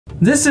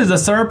This is the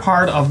third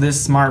part of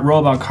this smart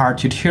robot car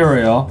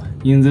tutorial.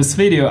 In this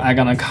video, I'm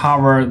gonna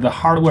cover the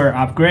hardware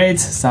upgrades,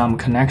 some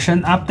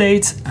connection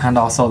updates, and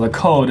also the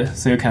code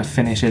so you can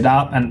finish it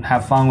up and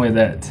have fun with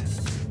it.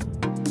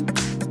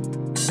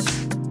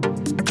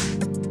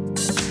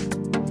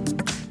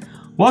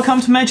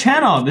 Welcome to my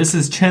channel. This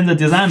is Chen the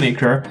Design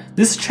Maker.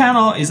 This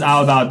channel is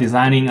all about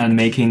designing and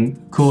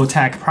making cool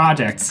tech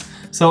projects.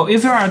 So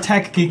if you're a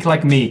tech geek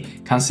like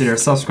me, consider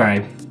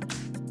subscribe.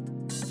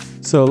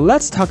 So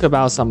let's talk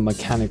about some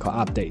mechanical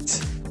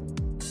updates.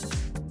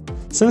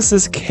 Since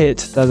this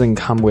kit doesn't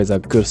come with a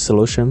good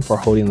solution for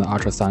holding the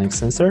ultrasonic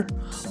sensor,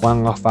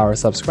 one of our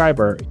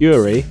subscribers,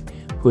 Uri,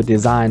 who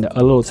designed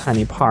a little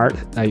tiny part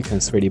that you can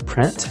 3D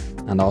print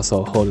and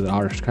also hold the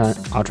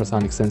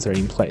ultrasonic sensor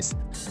in place.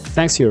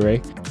 Thanks,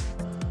 Uri.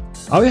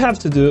 All you have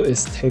to do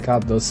is take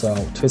out those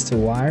twisted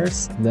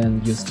wires,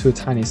 then use 2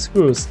 tiny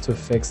screws to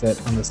fix it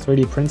on the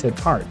 3D printed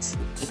parts.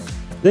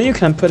 Then you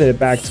can put it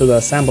back to the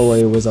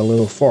assembly with a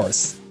little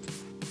force.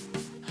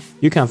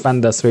 You can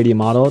find the 3D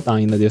model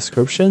down in the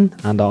description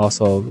and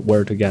also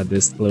where to get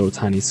these little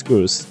tiny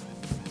screws.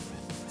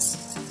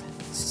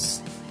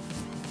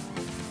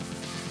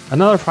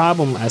 Another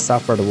problem I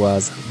suffered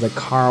was the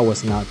car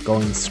was not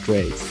going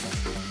straight.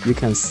 You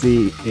can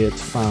see it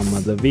from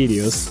the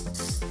videos.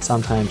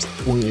 Sometimes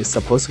when it's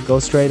supposed to go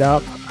straight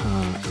up,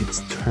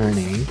 it's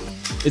turning.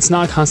 It's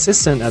not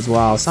consistent as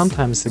well.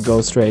 Sometimes it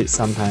goes straight,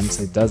 sometimes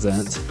it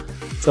doesn't.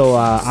 So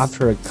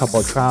after a couple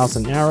of trials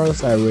and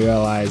errors, I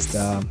realized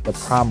the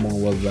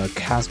problem was the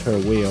caster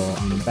wheel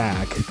on the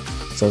back.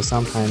 So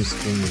sometimes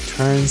when it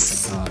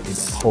turns,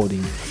 it's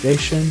holding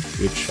position,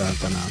 which are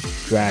gonna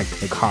drag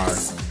the car.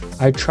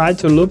 I tried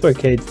to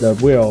lubricate the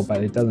wheel,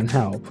 but it doesn't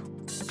help.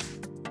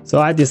 So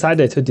I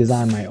decided to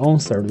design my own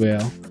third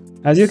wheel.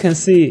 As you can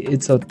see,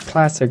 it's a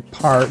plastic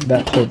part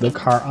that holds the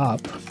car up.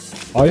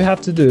 All you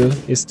have to do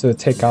is to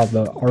take out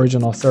the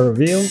original third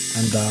wheel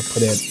and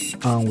put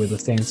it on with the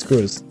same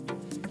screws.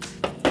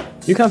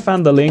 You can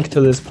find the link to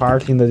this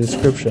part in the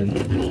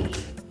description.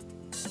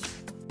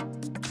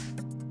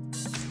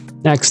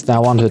 Next, I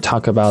want to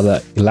talk about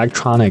the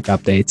electronic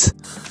updates.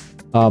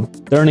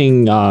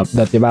 During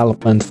the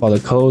development for the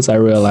codes, I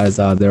realized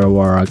there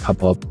were a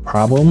couple of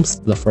problems.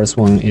 The first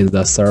one is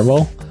the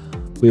servo.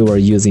 We were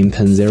using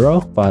pin 0,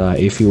 but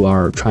if you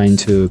are trying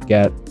to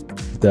get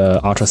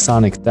the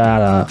ultrasonic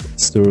data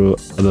through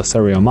the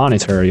serial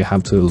monitor, you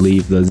have to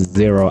leave the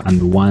 0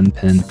 and 1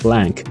 pin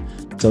blank.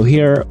 So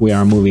here we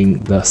are moving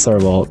the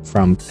servo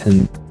from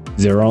pin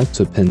 0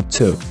 to pin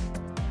 2.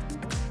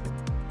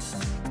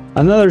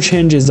 Another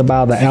change is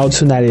about the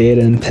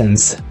L298N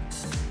pins.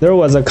 There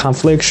was a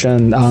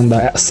confliction on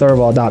the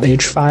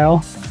servo.h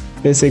file.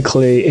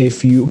 Basically,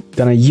 if you're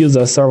gonna use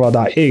the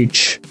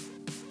servo.h,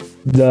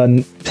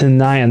 the pin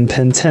 9 and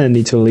pin 10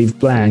 need to leave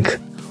blank,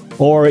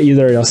 or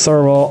either your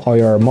servo or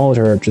your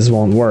motor just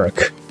won't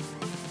work.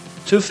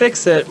 To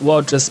fix it,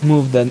 we'll just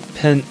move the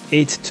pin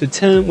 8 to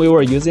 10 we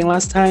were using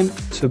last time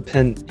to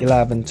pin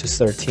 11 to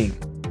 13.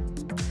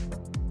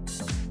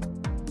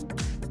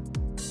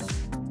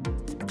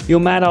 You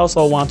might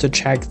also want to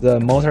check the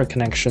motor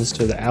connections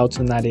to the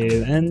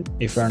L298N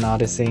if you're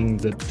noticing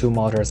the 2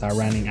 motors are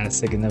running at a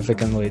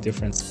significantly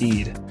different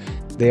speed.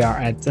 They are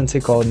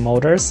identical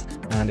motors,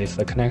 and if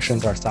the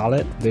connections are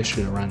solid, they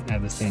should run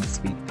at the same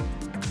speed.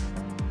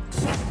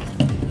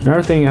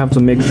 Another thing you have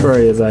to make sure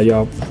is that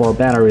your 4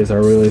 batteries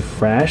are really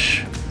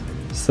fresh,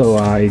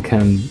 so you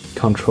can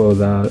control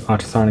the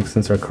ultrasonic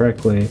sensor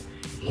correctly.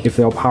 If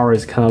your power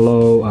is kind of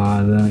low,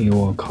 then it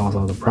will cause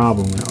all the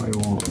problem, or it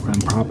won't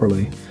run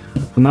properly.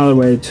 Another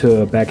way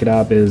to back it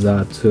up is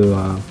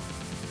to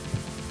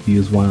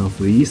use one of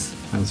these.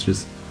 I was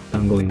just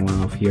dangling one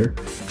off here.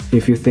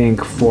 If you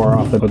think 4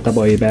 of the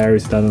AA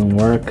batteries doesn't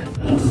work,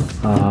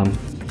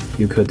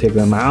 you could take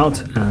them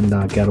out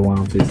and get one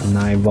of these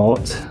 9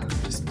 volt.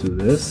 Just do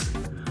this,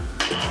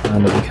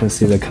 and you can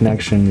see the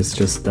connection is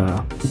just 2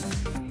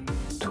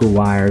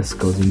 wires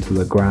goes into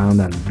the ground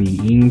and V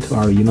into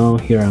Arduino.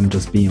 Here I'm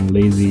just being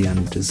lazy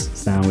and just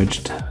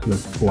sandwiched the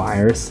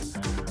wires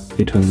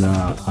between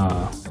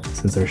the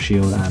sensor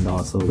shield and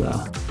also the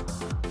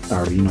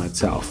Arduino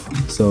itself.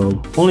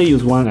 So only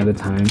use one at a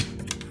time.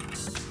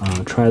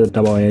 Try the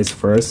AA's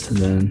first,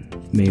 then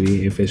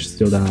maybe if it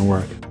still doesn't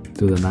work,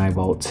 do the 9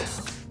 volt.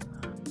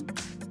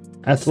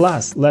 At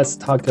last, let's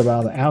talk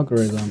about the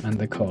algorithm and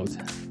the code.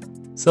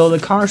 So the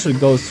car should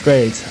go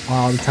straight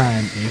all the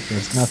time if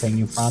there's nothing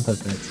in front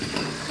of it.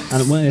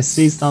 And when it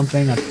sees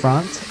something at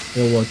front,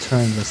 it will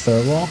turn the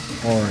servo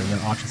or the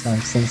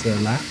ultrasonic sensor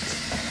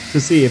left to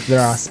see if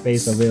there are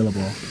space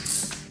available.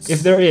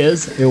 If there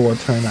is, it will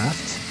turn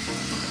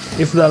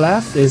left. If the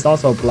left is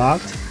also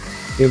blocked,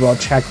 it will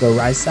check the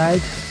right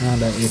side,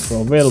 and if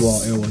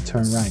available, it will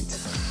turn right.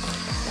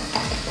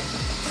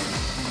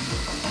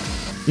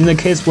 In the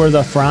case where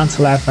the front,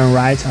 left, and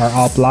right are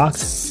all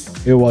blocked,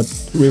 it will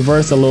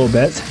reverse a little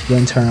bit,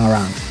 then turn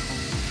around.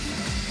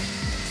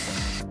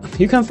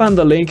 You can find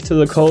the link to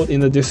the code in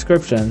the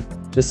description.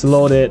 Just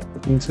load it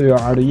into your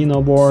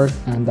Arduino board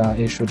and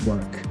it should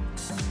work.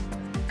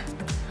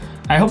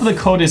 I hope the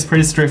code is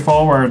pretty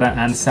straightforward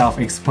and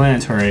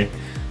self-explanatory,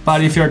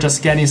 but if you're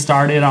just getting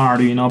started on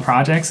Arduino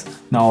projects,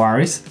 no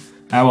worries.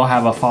 I will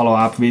have a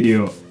follow-up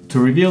video to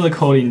reveal the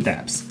code in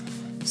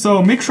depth.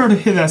 So make sure to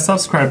hit that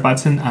subscribe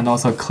button and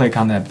also click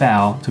on that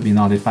bell to be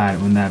notified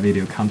when that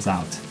video comes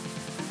out.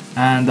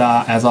 And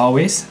as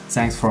always,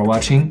 thanks for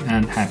watching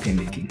and happy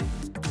making.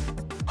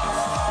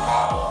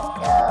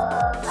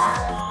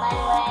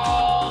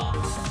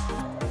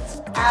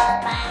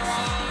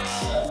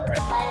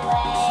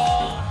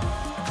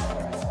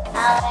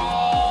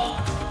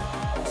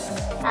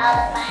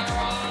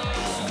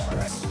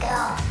 Let's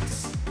go.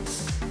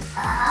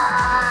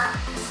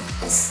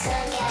 Let's go.